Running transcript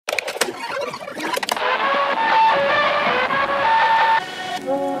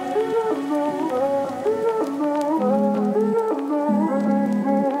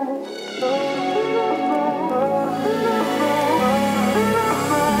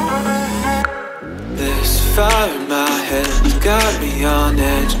fire in my head got me on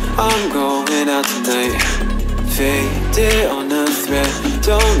edge. I'm going out tonight, faded on the thread.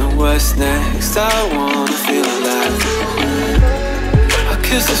 Don't know what's next, I wanna feel alive. I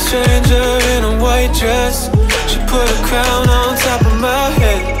kissed a stranger in a white dress. She put a crown on top of my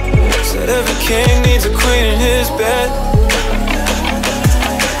head. Said every king needs a queen in his bed.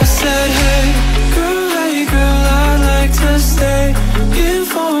 I said, hey girl, I'd like to stay here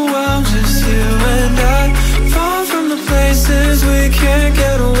for a while, just you and I. Far from the places we can't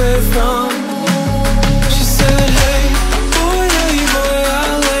get away from. She said, hey boy, I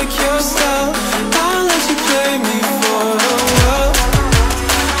like your style. I'll let you play me for a while.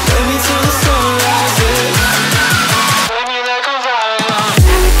 Play me till the sun rises. Play me like a violin.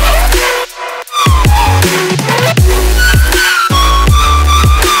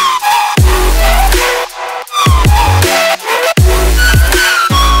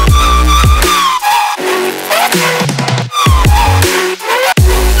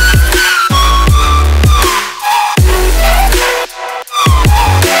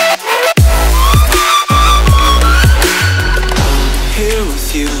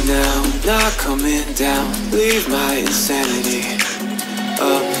 Not coming down, leave my insanity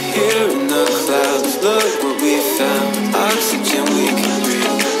up here in the clouds. Look what we found, oxygen we can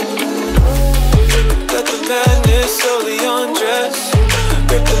breathe. Let the madness slowly